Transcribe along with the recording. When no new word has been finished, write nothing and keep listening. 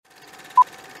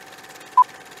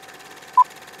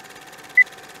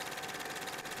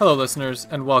Hello, listeners,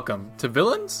 and welcome to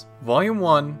Villains, Volume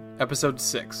 1, Episode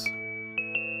 6.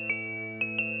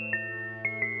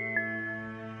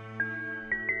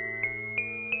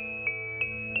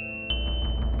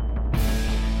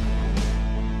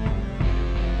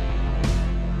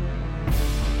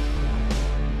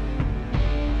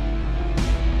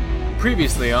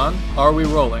 Previously on Are We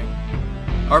Rolling?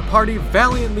 Our party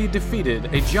valiantly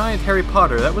defeated a giant Harry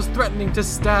Potter that was threatening to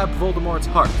stab Voldemort's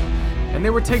heart, and they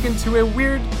were taken to a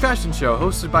weird fashion show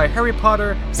hosted by Harry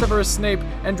Potter, Severus Snape,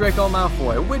 and Draco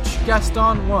Malfoy, which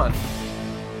Gaston won.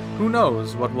 Who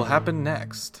knows what will happen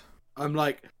next?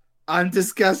 I'm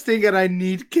disgusting and I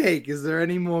need cake. Is there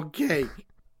any more cake?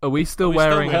 Are we still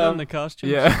wearing the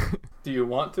costumes? Yeah. Do you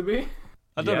want to be?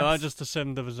 I don't know, I Yes. just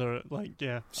assumed there was Sure,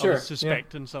 I was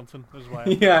suspecting something as well.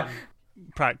 Yeah.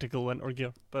 Practical winter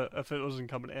gear, but if it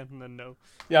wasn't coming in, then no.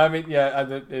 Yeah, I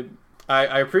mean,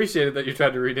 I appreciated that you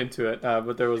tried to read into it,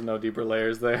 but there was no deeper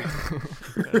layers there.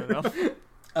 Fair enough.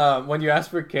 When you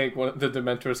ask for cake, the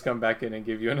Dementors come back in and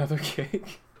give you another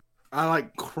cake. I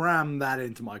cram that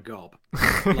into my gob.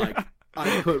 I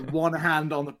put one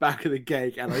hand on the back of the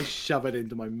cake and I shove it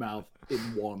into my mouth in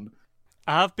one.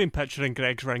 I have been picturing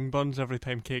Greg's ring buns every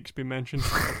time cake's been mentioned.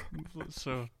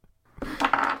 So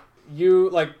You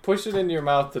push it into your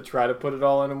mouth to try to put it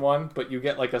all in one, but you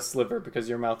get a sliver because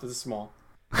your mouth is small.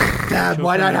 Dad,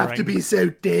 why'd I have ring. to be so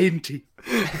dainty?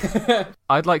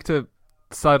 I'd like to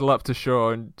sidle up to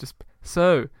Shaw and just...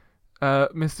 So,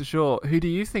 Mr. Shaw, who do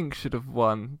you think should have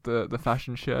won the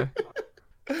fashion show?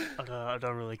 I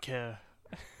don't really care.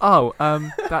 Oh,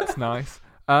 that's nice.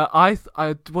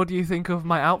 What do you think of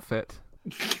my outfit?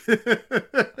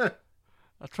 I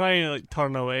try and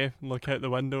turn away and look out the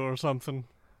window or something.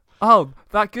 Oh,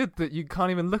 that good that you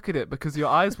can't even look at it because your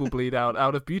eyes will bleed out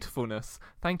of beautifulness.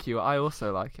 Thank you, I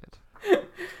also like it.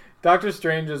 Doctor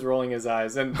Strange is rolling his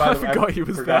eyes, and by I the way, forgot he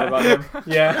was forgot there. about him.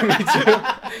 Yeah, me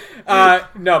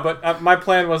too. No, but my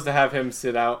plan was to have him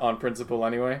sit out on principle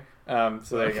anyway. So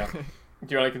there you go. Do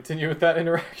you want to continue with that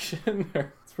interaction?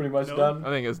 Or it's pretty much done. I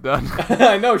think it's done.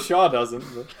 I know Shaw doesn't.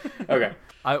 But... Okay.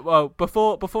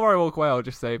 Before I walk away, I'll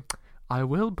just say, I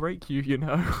will break you, you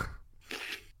know.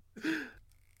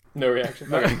 No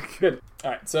reaction. Okay, good.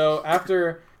 All right. So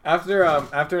after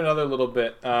another little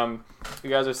bit, you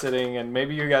guys are sitting, and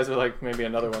maybe you guys are maybe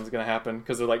another one's gonna happen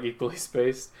because they're equally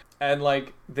spaced, and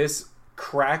this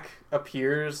crack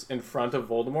appears in front of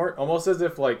Voldemort, almost as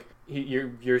if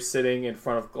you're sitting in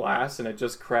front of glass and it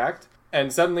just cracked,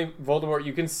 and suddenly Voldemort,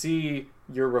 you can see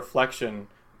your reflection,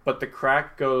 but the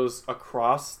crack goes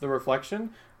across the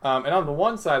reflection. And on the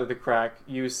one side of the crack,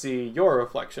 you see your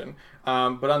reflection.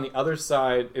 But on the other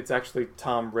side, it's actually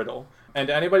Tom Riddle.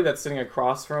 And anybody that's sitting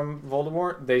across from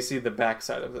Voldemort, they see the back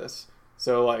side of this.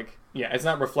 So, it's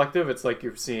not reflective. It's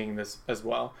you're seeing this as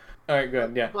well. All right,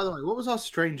 good, yeah. By the way, what was our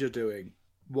stranger doing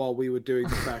while we were doing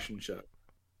the fashion show?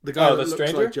 The guy Oh, that the looks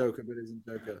stranger? like Joker but isn't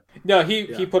Joker. No,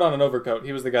 he put on an overcoat.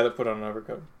 He was the guy that put on an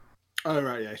overcoat. Oh,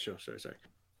 right, yeah, sure, sorry.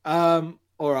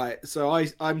 All right, so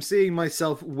I'm seeing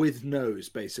myself with nose,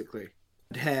 basically.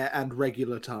 Hair and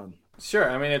regular tongue. Sure,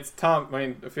 I mean, it's Tom.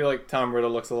 I feel like Tom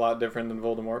Riddle looks a lot different than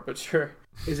Voldemort, but sure.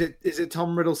 Is it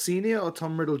Tom Riddle Senior or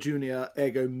Tom Riddle Junior?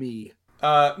 Ergo me.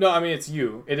 No, I mean, it's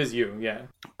you. It is you, yeah.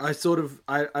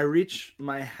 I reach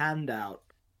my hand out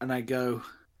and I go,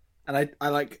 and I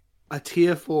a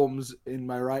tear forms in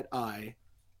my right eye,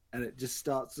 and it just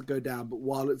starts to go down. But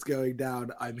while it's going down,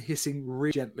 I'm hissing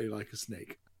really gently like a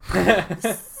snake. Can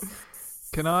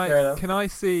Fair enough. I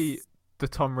see the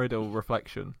Tom Riddle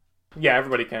reflection? Yeah,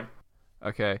 everybody can.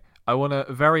 Okay. I want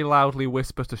to very loudly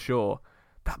whisper to Shaw,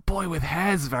 that boy with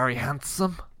hair's very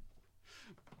handsome.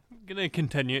 I'm gonna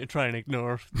continue to try and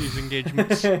ignore these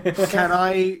engagements. Can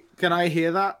I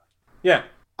hear that? Yeah.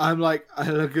 I look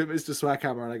at Mr.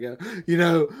 Swackhammer and I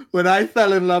go, when I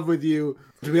fell in love with you,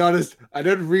 to be honest, I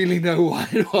don't really know why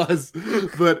it was,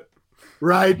 but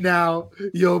right now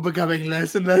you're becoming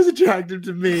less and less attractive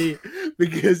to me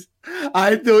because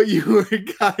I thought you were a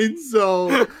kind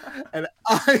soul, and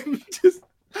I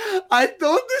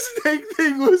thought this snake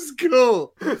thing was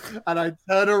cool. And I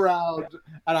turn around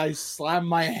and I slam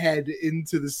my head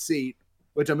into the seat,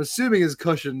 which I'm assuming is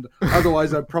cushioned.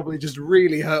 Otherwise, I'd probably just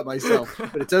really hurt myself.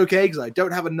 But it's okay because I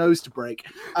don't have a nose to break.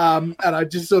 And I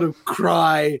just sort of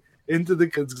cry into the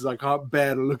because I can't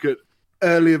bear to look at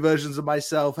earlier versions of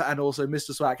myself and also Mr.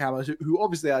 Swackhammer, who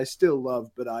obviously I still love,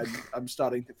 but I'm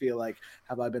starting to feel like,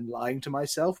 have I been lying to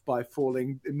myself by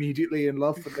falling immediately in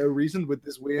love for no reason with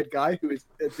this weird guy who is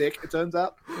a dick, it turns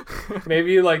out?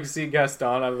 Maybe you see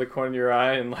Gaston out of the corner of your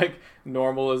eye and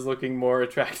normal is looking more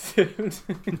attractive.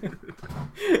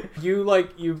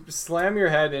 You slam your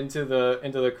head into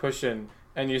the cushion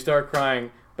and you start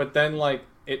crying, but then like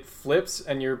it flips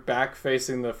and you're back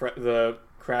facing the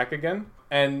crack again,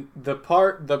 and the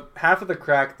half of the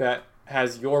crack that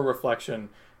has your reflection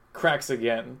cracks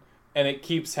again, and it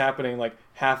keeps happening. Like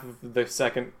half of the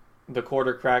second, the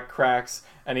quarter crack cracks,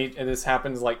 and this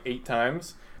happens like 8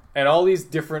 times, and all these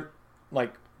different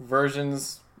like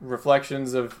reflections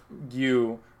of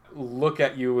you look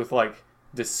at you with like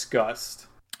disgust.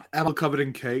 Am I covered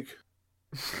in cake?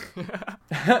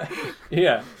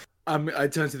 Yeah. I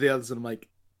turn to the others and I'm like,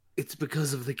 it's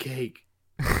because of the cake.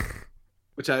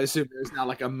 Which I assume there's now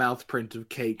like a mouth print of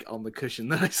cake on the cushion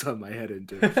that I slammed my head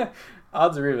into.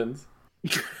 Odds or evens?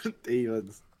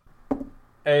 Evens.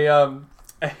 A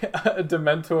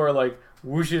Dementor like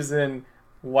whooshes in,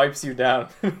 wipes you down,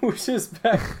 and whooshes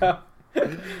back up,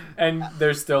 and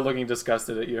they're still looking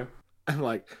disgusted at you. I'm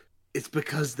like, it's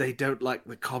because they don't like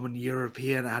the common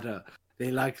European adder.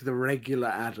 They like the regular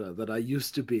adder that I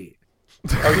used to be.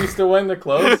 Are you still wearing the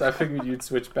clothes? I figured you'd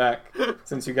switch back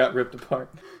since you got ripped apart.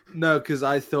 No, because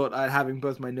I thought having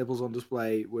both my nipples on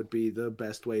display would be the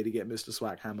best way to get Mr.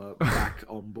 Swackhammer back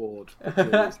on board. But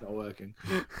clearly it's not working.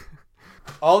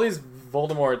 All these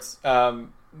Voldemorts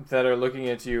that are looking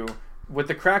at you, with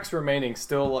the cracks remaining,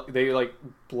 still they like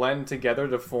blend together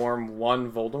to form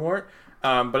one Voldemort.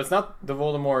 But it's not the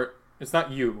Voldemort. It's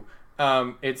not you.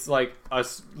 It's like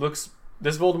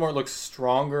this Voldemort looks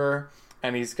stronger,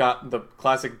 and he's got the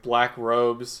classic black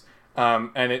robes.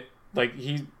 And it like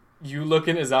you look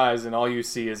in his eyes, and all you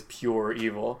see is pure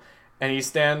evil. And he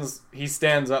stands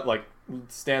up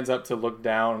to look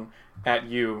down at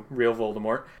you, real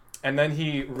Voldemort. And then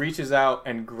he reaches out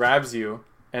and grabs you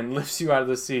and lifts you out of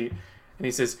the seat. And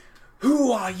he says,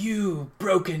 "Who are you,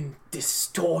 broken,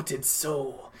 distorted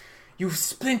soul? You've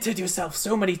splintered yourself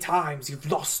so many times,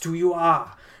 you've lost who you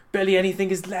are. Barely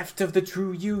anything is left of the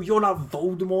true you. You're not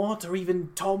Voldemort or even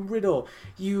Tom Riddle.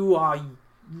 Who are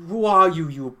you,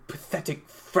 you pathetic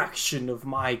fraction of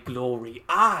my glory?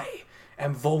 I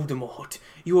am Voldemort.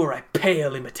 You are a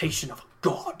pale imitation of a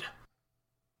god."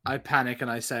 I panic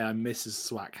and I say I'm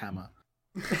Mrs. Swackhammer.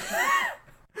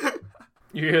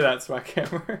 You hear that,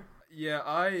 Swackhammer? Yeah,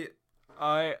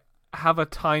 I have a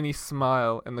tiny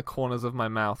smile in the corners of my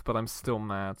mouth, but I'm still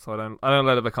mad, so I don't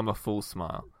let it become a full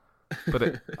smile.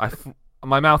 But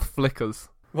my mouth flickers.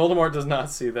 Voldemort does not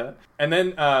see that. And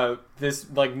then this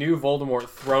like new Voldemort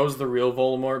throws the real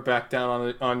Voldemort back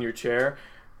down on your chair,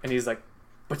 and he's like,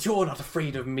 "But you're not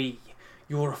afraid of me.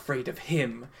 You're afraid of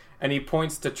him." And he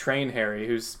points to Train Harry,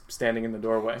 who's standing in the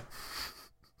doorway.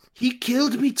 He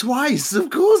killed me twice.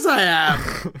 Of course I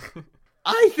am.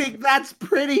 I think that's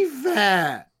pretty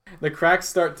fair. The cracks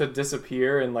start to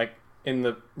disappear in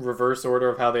the reverse order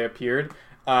of how they appeared,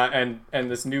 and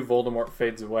this new Voldemort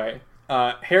fades away.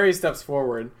 Harry steps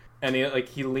forward, and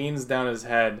he leans down his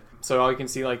head, so all you can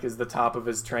see is the top of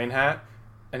his train hat,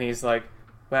 and he's like,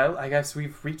 "Well, I guess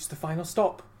we've reached the final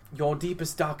stop. Your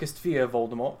deepest, darkest fear,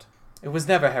 Voldemort. It was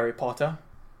never Harry Potter.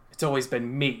 It's always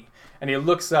been me." And he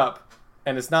looks up,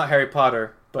 and it's not Harry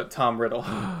Potter, but Tom Riddle.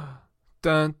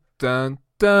 Dun, dun,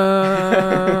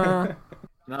 dun.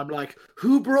 And I'm like,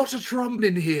 who brought a trombone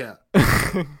in here?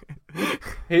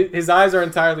 His eyes are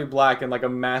entirely black, and like a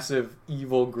massive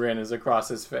evil grin is across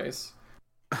his face.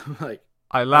 I'm like,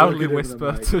 I loudly look at him whisper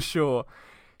and I'm like, to Shaw,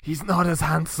 "He's not as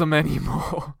handsome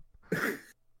anymore."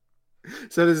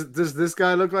 So does this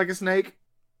guy look like a snake?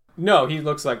 No, he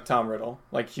looks like Tom Riddle,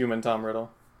 like human Tom Riddle.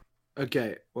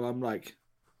 Okay, well I'm like,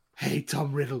 hey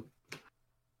Tom Riddle,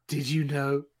 did you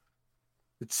know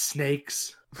that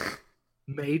snakes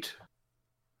mate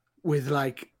with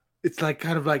it's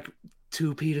kind of like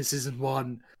 2 penises in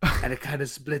one, and it kind of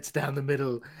splits down the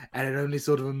middle, and it only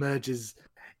sort of emerges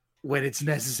when it's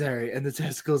necessary, and the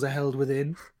testicles are held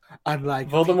within. Unlike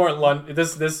Voldemort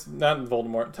this not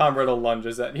Voldemort. Tom Riddle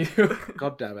lunges at you.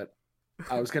 God damn it!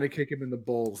 I was gonna kick him in the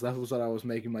balls. That was what I was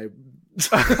making my.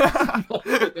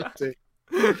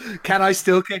 Can I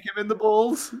still kick him in the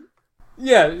balls?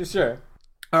 Yeah, sure.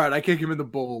 All right, I kick him in the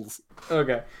balls.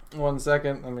 Okay, 1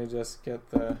 second. Let me just get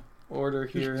the order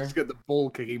here. Just get the ball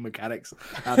kicking mechanics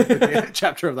out of the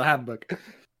chapter of the handbook.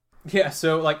 Yeah,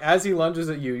 so as he lunges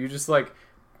at you, you just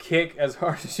kick as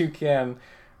hard as you can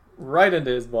right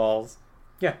into his balls.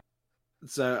 Yeah.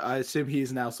 So I assume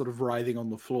he's now sort of writhing on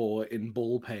the floor in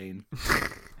ball pain.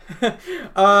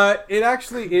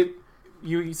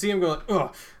 You see him go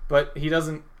ugh, but he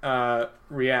doesn't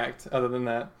react other than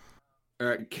that. All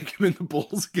right, kick him in the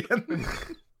balls again.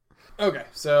 Okay,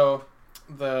 so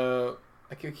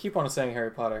I keep on saying Harry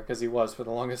Potter because he was for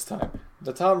the longest time.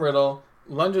 The Tom Riddle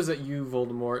lunges at you,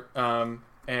 Voldemort,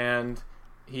 and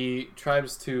he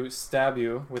tries to stab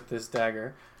you with this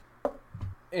dagger.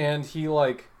 and he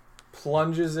like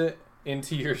plunges it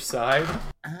into your side.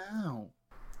 Ow.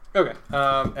 Okay,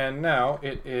 and now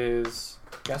it is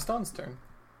Gaston's turn.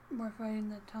 We're fighting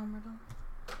the Tom Riddle.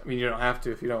 I mean, you don't have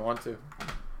to if you don't want to.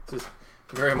 It's just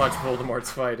very much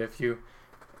Voldemort's fight if you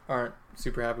aren't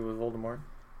super happy with Voldemort.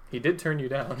 He did turn you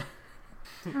down.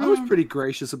 I was pretty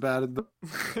gracious about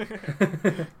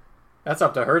it. That's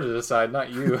up to her to decide,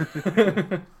 not you.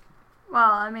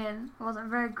 Well, I mean, I wasn't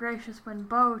very gracious when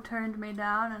Bo turned me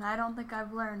down, and I don't think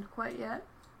I've learned quite yet.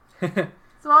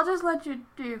 So I'll just let you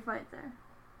do your fight there.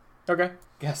 Okay.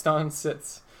 Gaston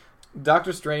sits.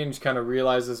 Doctor Strange kind of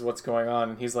realizes what's going on,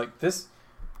 and he's like, this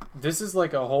is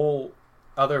like a whole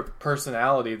other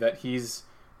personality that he's...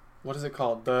 What is it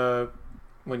called?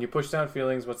 When you push down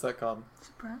feelings, what's that called?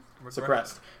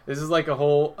 Suppressed. This is like a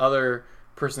whole other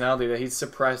personality that he's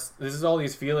suppressed. This is all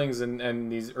these feelings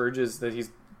and these urges that he's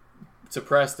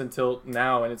suppressed until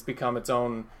now, and it's become its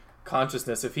own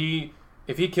consciousness. If he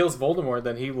kills Voldemort,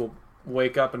 then he will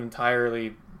wake up an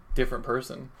entirely different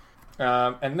person.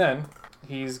 And then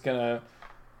he's gonna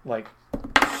like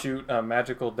shoot a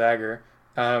magical dagger,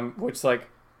 which like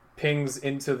pings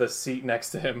into the seat next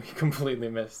to him. He completely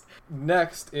missed.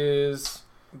 Next is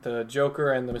the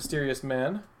Joker and the Mysterious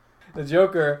Man. The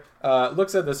Joker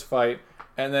looks at this fight,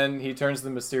 and then he turns to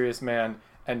the Mysterious Man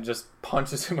and just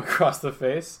punches him across the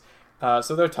face.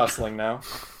 So they're tussling now.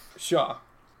 Shaw.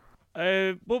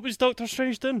 What was Doctor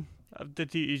Strange doing?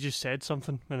 Did he just said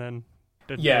something and then...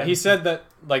 Yeah, he said that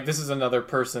like this is another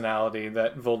personality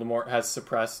that Voldemort has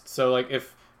suppressed. So like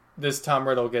if this Tom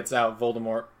Riddle gets out,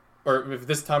 Voldemort, or if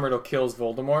this Tom Riddle kills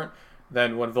Voldemort,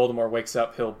 then when Voldemort wakes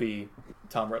up, he'll be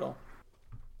Tom Riddle.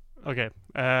 Okay.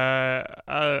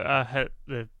 I hit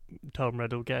the Tom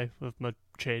Riddle guy with my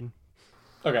chain.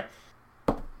 Okay.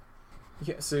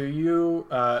 Yeah, so you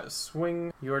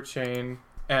swing your chain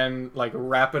and like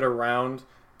wrap it around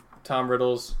Tom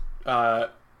Riddle's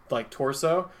like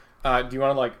torso. Do you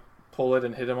want to like pull it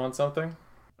and hit him on something?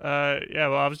 Yeah,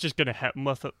 well, I was just gonna hit him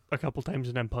with it a couple times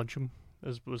and then punch him.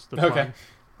 Was the plan. Okay.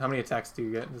 How many attacks do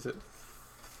you get? Is it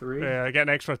 3? Yeah, I get an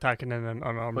extra attack and then an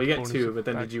unarmed. Well, you get bonus 2, but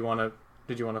then attack. did you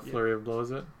want a flurry of blows?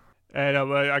 It? No,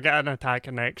 well, I get an attack,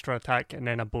 an extra attack, and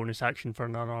then a bonus action for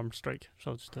an unarmed strike.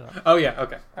 So I'll just do that. Oh yeah.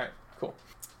 Okay. All right. Cool.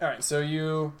 All right. So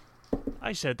you.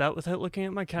 I said that without looking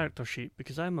at my character sheet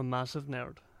because I'm a massive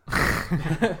nerd.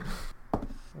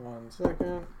 1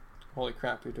 second. Holy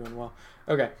crap, you're doing well.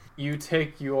 Okay, you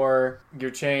take your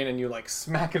chain and you like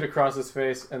smack it across his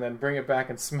face, and then bring it back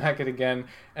and smack it again,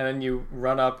 and then you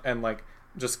run up and like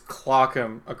just clock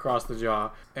him across the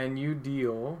jaw, and you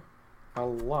deal a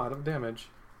lot of damage.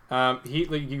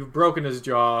 You've broken his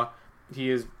jaw. He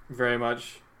is very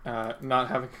much not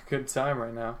having a good time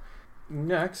right now.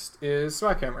 Next is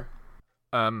Smackhammer.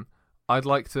 I'd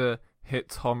like to hit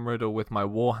Tom Riddle with my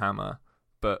Warhammer,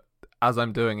 but as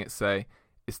I'm doing it, say,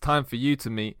 it's time for you to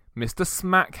meet Mr.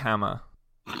 Smackhammer.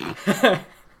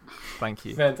 Thank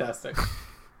you. Fantastic.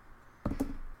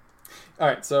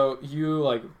 Alright, so you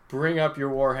like bring up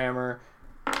your Warhammer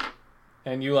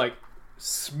and you like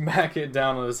smack it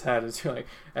down on his head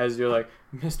as you're like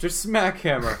Mr.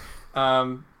 Smackhammer.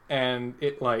 And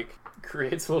it like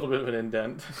creates a little bit of an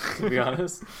indent, to be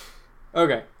honest.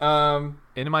 Okay.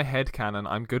 In my head canon,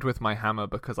 I'm good with my hammer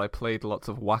because I played lots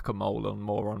of whack-a-mole on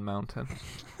Moron Mountain.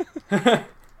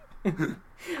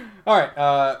 Alright,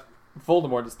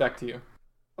 Voldemort, it's back to you.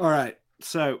 Alright,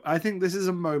 so I think this is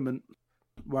a moment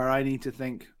where I need to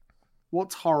think,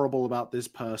 what's horrible about this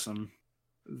person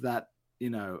that,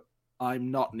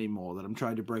 I'm not anymore, that I'm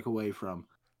trying to break away from?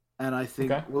 And I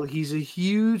think, well, he's a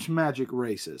huge magic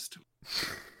racist.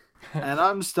 And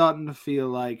I'm starting to feel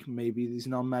like maybe these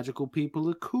non-magical people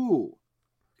are cool.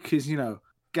 Because,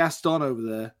 Gaston over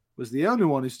there was the only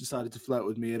one who's decided to flirt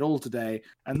with me at all today,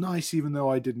 and nice even though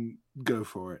I didn't go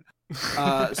for it.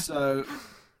 So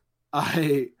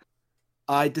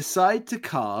I decide to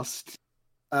cast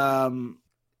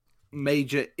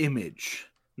Major Image.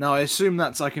 Now, I assume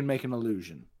that's I can make an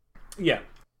illusion. Yeah.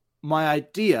 My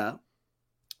idea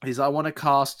is I want to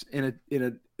cast in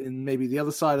maybe the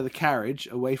other side of the carriage,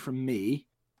 away from me,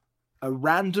 a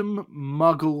random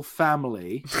Muggle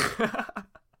family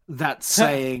that's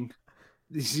saying,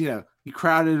 you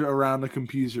crowded around a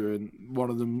computer, and one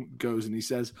of them goes and he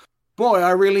says, "Boy,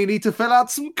 I really need to fill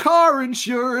out some car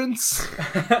insurance."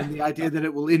 And the idea that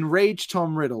it will enrage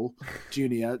Tom Riddle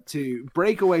Jr. to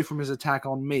break away from his attack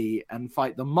on me and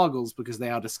fight the Muggles because they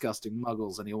are disgusting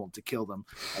Muggles and he'll want to kill them,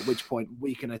 at which point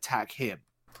we can attack him.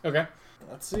 Okay,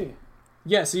 let's see.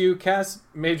 Yeah, so you cast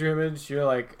Major Image, you're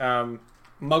like,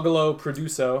 Muggalo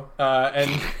Produso,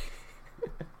 and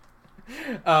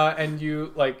and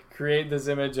you, like, create this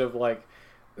image of, like,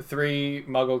 three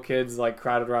Muggle kids like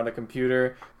crowded around a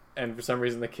computer, and for some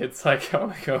reason the kid's like, "I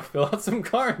want to go fill out some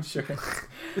car insurance."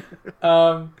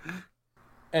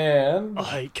 And I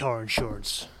hate car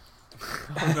insurance.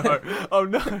 Oh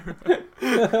no!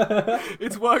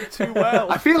 It's worked too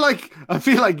well. I feel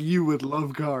like you would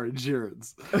love car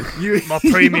insurance. My you're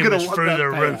premium gonna is want through that the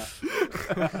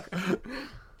payout.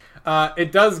 roof.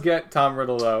 it does get Tom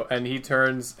Riddle though, and he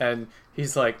turns and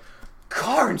he's like,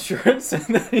 "Car insurance," and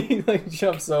then he like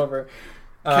jumps over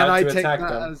to attack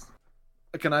them.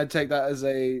 Can I take that as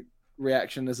a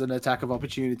reaction, as an attack of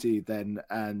opportunity then,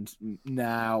 and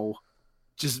now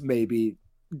just maybe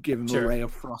give him a ray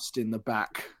of frost in the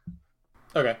back?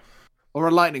 Okay. Or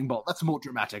a lightning bolt. That's more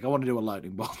dramatic. I want to do a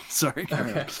lightning bolt. Sorry.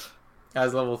 Okay.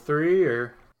 As level 3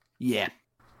 or? Yeah.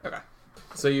 Okay.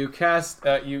 So you cast,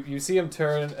 you see him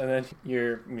turn, and then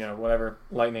whatever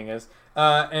lightning is.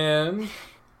 And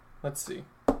let's see.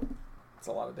 That's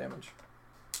a lot of damage.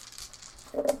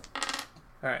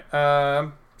 Alright,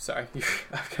 sorry.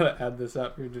 I've got to add this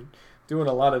up. You're just doing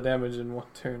a lot of damage in one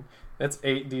turn. That's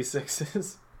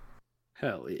 8d6s.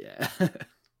 Hell yeah.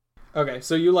 Okay,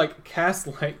 so you like cast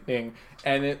lightning,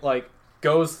 and it like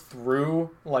goes through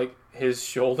like his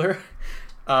shoulder,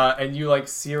 and you like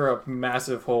sear a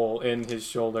massive hole in his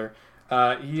shoulder.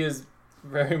 He is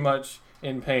very much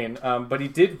in pain, but he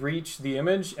did reach the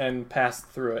image and passed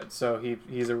through it, so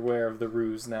he's aware of the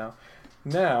ruse now.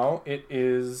 Now it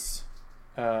is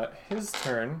his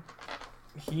turn.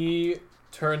 He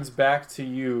turns back to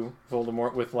you,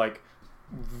 Voldemort, with like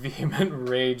vehement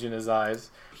rage in his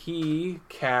eyes. He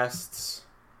casts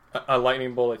a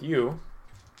lightning bolt at you.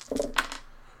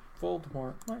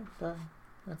 Voldemort might die.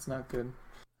 That's not good.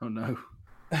 Oh no.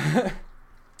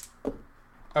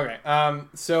 Okay,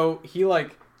 so he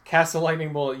like casts a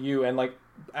lightning bolt at you, and like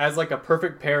as like a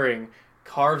perfect pairing,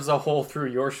 carves a hole through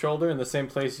your shoulder in the same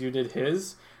place you did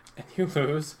his, and you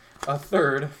lose a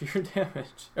third of your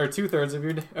damage, or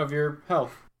 2/3 of your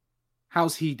health.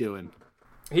 How's he doing?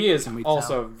 He is Can we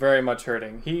also tell? very much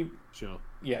hurting. Sure.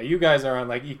 Yeah, you guys are on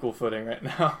like equal footing right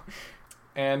now.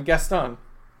 And Gaston.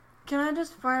 Can I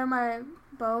just fire my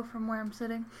bow from where I'm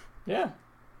sitting? Yeah,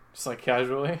 just like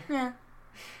casually. Yeah,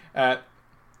 At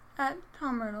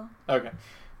Tom Riddle. Okay,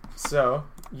 so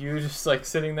you just like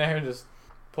sitting there, just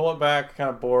pull it back, kind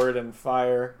of bored, and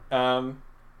fire.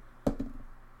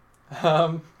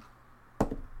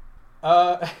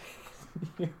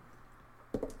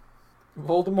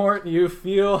 Voldemort, you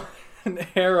feel an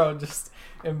arrow just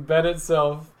embed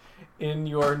itself in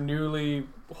your newly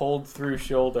holed through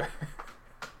shoulder.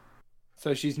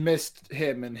 So she's missed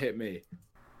him and hit me.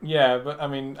 Yeah, but I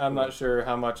mean, I'm not sure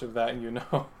how much of that you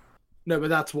know. No, but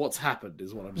that's what's happened,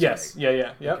 is what I'm Yes, saying.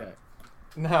 yeah, yep. Okay.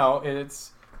 Now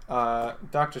it's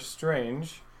Doctor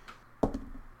Strange,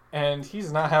 and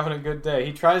he's not having a good day.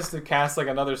 He tries to cast like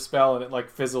another spell, and it like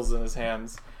fizzles in his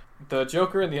hands. The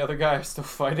Joker and the other guy are still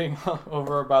fighting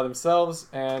over by themselves.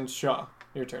 And Shaw,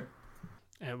 your turn.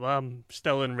 Well, I'm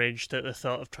still enraged at the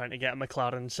thought of trying to get a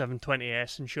McLaren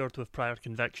 720S insured with prior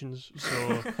convictions,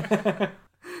 so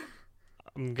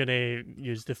I'm going to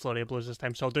use the Flurry of Blows this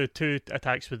time. So I'll do 2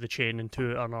 attacks with the chain and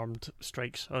 2 unarmed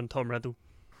strikes on Tom Riddle.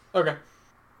 Okay.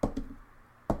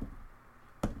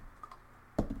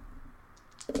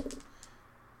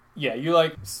 Yeah, you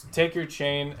like take your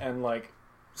chain and like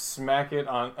smack it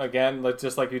on again, like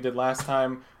just like you did last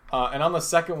time. And on the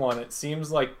second one, it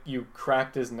seems like you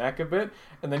cracked his neck a bit,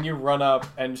 and then you run up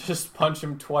and just punch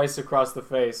him twice across the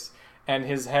face, and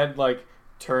his head like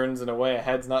turns in a way a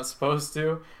head's not supposed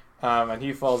to, and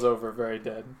he falls over very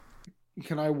dead.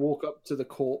 Can I walk up to the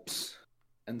corpse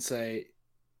and say,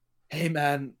 "Hey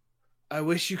man, I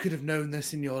wish you could have known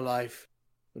this in your life,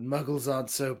 but Muggles aren't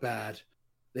so bad.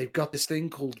 They've got this thing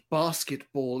called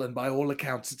basketball, and by all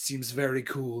accounts it seems very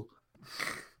cool."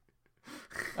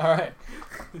 Alright.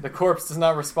 The corpse does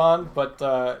not respond, but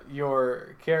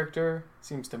your character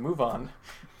seems to move on.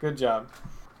 Good job.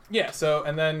 Yeah, so,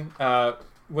 and then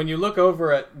when you look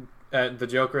over at the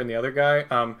Joker and the other guy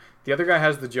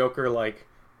has the Joker, like,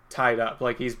 tied up.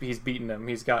 Like, he's beaten him.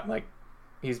 He's got, like,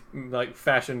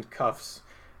 fashioned cuffs,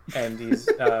 and he's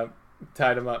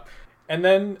tied him up. And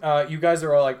then you guys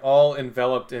are all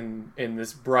enveloped in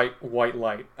this bright white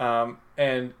light.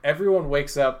 And everyone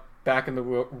wakes up back in the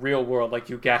real world, like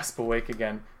you gasp awake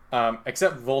again,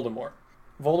 except Voldemort.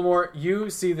 Voldemort, you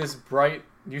see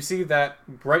that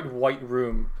bright white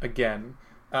room again,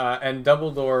 and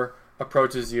Dumbledore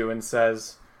approaches you and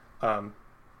says,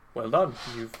 "Well done,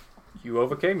 you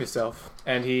overcame yourself."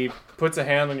 And he puts a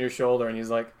hand on your shoulder and he's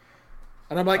like,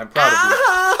 And I'm like, "I'm proud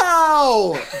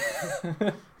 "Ow! of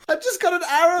you." I just got an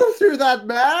arrow through that,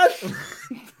 man!"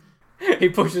 He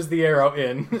pushes the arrow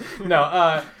in.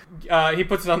 No, he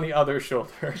puts it on the other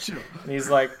shoulder. And he's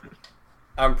like,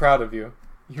 I'm proud of you.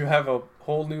 You have a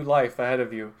whole new life ahead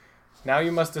of you. Now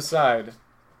you must decide,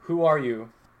 who are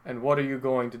you and what are you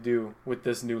going to do with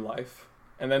this new life?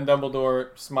 And then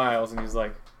Dumbledore smiles and he's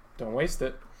like, don't waste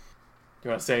it. Do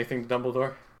you want to say anything to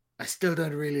Dumbledore? I still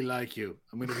don't really like you.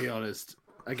 I'm going to be honest.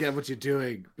 I get what you're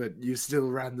doing, but you still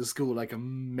ran the school like a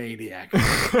maniac.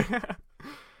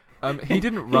 He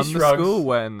didn't run the school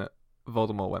when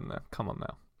Voldemort went there. Come on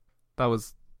now. That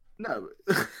was... No.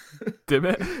 Dim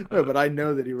it? No, but I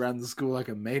know that he ran the school like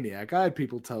a maniac. I had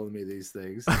people telling me these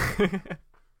things.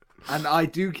 And I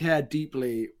do care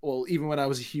deeply, well, even when I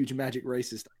was a huge magic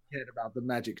racist, I cared about the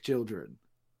magic children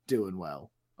doing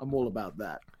well. I'm all about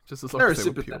that. Just as long as they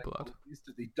were pure blood. Used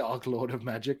to the Dark Lord of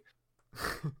Magic.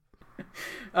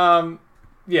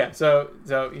 Yeah, so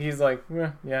he's like,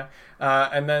 yeah.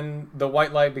 And then the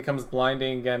white light becomes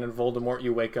blinding again, and Voldemort,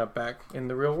 you wake up back in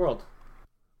the real world.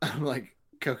 I'm like,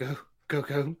 Coco.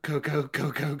 I'm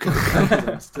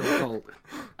still cold.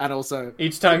 And also...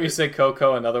 Each time you say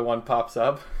Coco, another one pops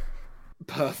up.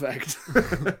 Perfect.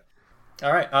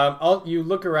 All right. You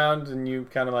look around and you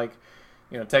kind of like,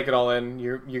 take it all in.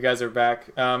 You guys are back.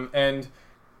 And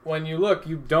when you look,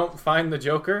 you don't find the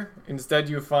Joker. Instead,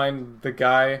 you find the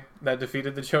guy that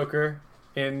defeated the Joker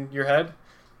in your head.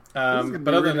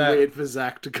 But other than that, weird for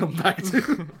Zach to come back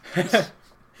to.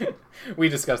 We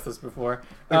discussed this before.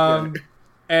 Okay.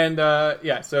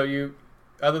 So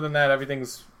other than that,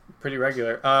 everything's pretty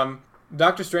regular.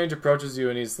 Doctor Strange approaches you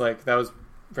and he's like, that was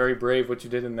very brave what you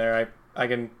did in there. I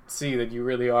can see that you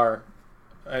really are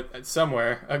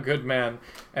somewhere a good man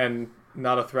and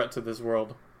not a threat to this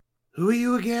world. Who are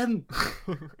you again?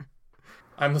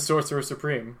 I'm the Sorcerer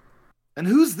Supreme. And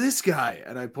who's this guy?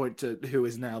 And I point to who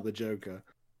is now the Joker.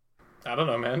 I don't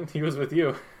know, man. He was with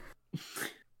you.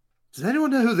 Does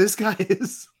anyone know who this guy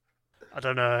is? I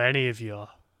don't know who any of you are.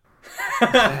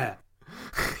 Yeah.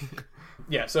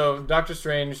 Yeah, so Doctor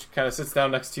Strange kind of sits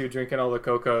down next to you drinking all the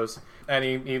cocos, and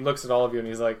he looks at all of you and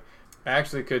he's like, I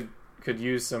actually could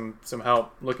use some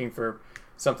help looking for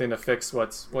something to fix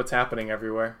what's happening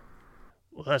everywhere.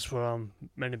 Well, that's what I'm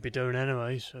meant to be doing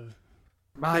anyway, so...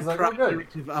 My He's like, prime "Oh, good."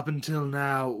 directive up until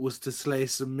now was to slay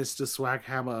some Mr.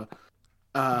 Swaghammer.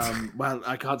 Well,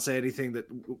 I can't say anything that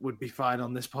would be fine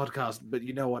on this podcast, but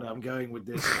you know what I'm going with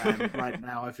this. And right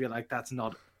now, I feel like that's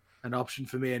not an option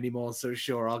for me anymore. So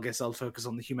sure, I guess I'll focus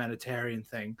on the humanitarian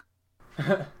thing.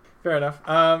 Fair enough.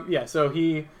 So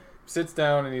he sits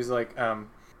down and he's like,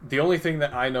 the only thing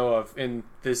that I know of in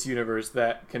this universe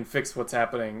that can fix what's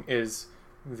happening is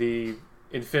the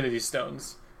Infinity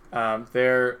Stones.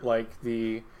 They're like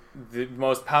the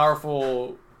most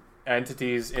powerful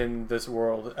entities in this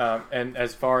world, and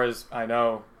as far as I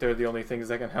know, they're the only things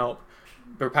that can help.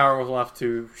 They're powerful enough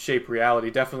to shape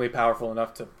reality, definitely powerful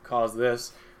enough to cause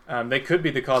this. They could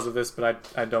be the cause of this, but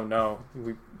I don't know,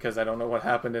 because I don't know what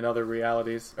happened in other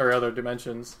realities or other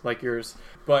dimensions like yours.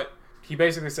 But he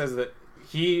basically says that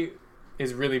he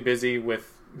is really busy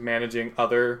with managing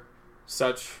other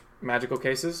such magical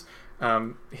cases.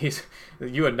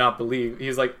 You would not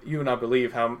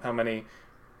believe how many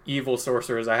evil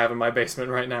sorcerers I have in my basement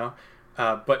right now.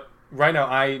 But right now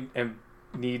I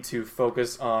need to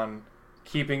focus on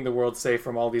keeping the world safe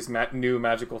from all these new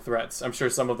magical threats. I'm sure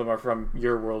some of them are from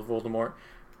your world, Voldemort.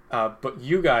 But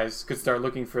you guys could start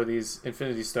looking for these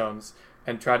Infinity Stones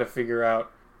and try to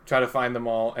find them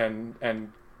all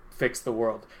and fix the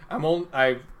world.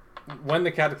 When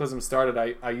the Cataclysm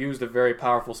started, I used a very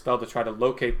powerful spell to try to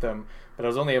locate them, but I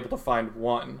was only able to find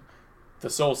one, the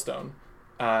Soul Stone.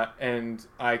 And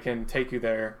I can take you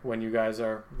there when you guys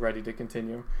are ready to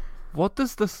continue. What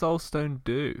does the Soul Stone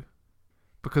do?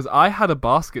 Because I had a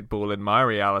basketball in my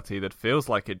reality that feels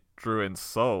like it drew in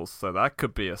souls, so that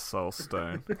could be a Soul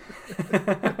Stone.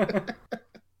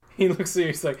 He looks at you,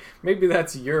 he's like, maybe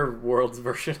that's your world's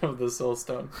version of the Soul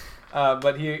Stone.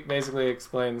 But he basically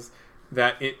explains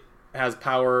that it has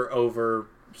power over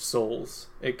souls.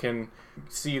 It can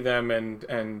see them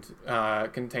and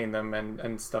contain them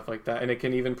and stuff like that, and it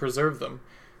can even preserve them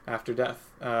after death.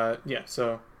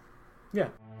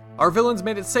 Our villains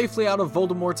made it safely out of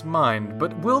Voldemort's mind,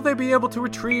 but will they be able to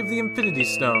retrieve the Infinity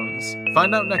Stones?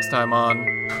 Find out next time on... Are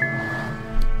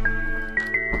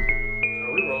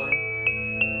we rolling?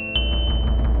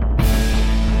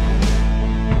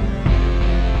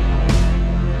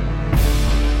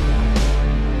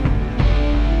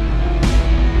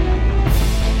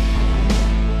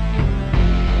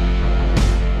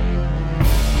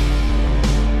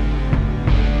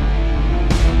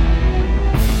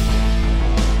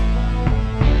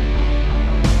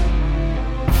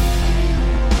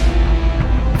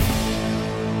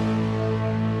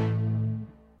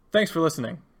 Thanks for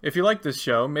listening. If you like this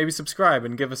show, maybe subscribe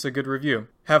and give us a good review.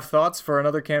 Have thoughts for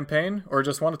another campaign, or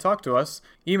just want to talk to us?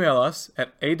 Email us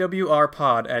at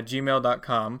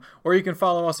awrpod@gmail.com, or you can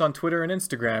follow us on Twitter and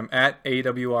Instagram at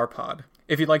awrpod.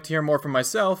 If you'd like to hear more from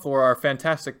myself or our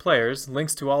fantastic players,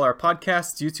 links to all our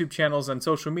podcasts, YouTube channels, and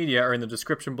social media are in the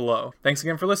description below. Thanks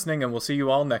again for listening, and we'll see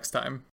you all next time.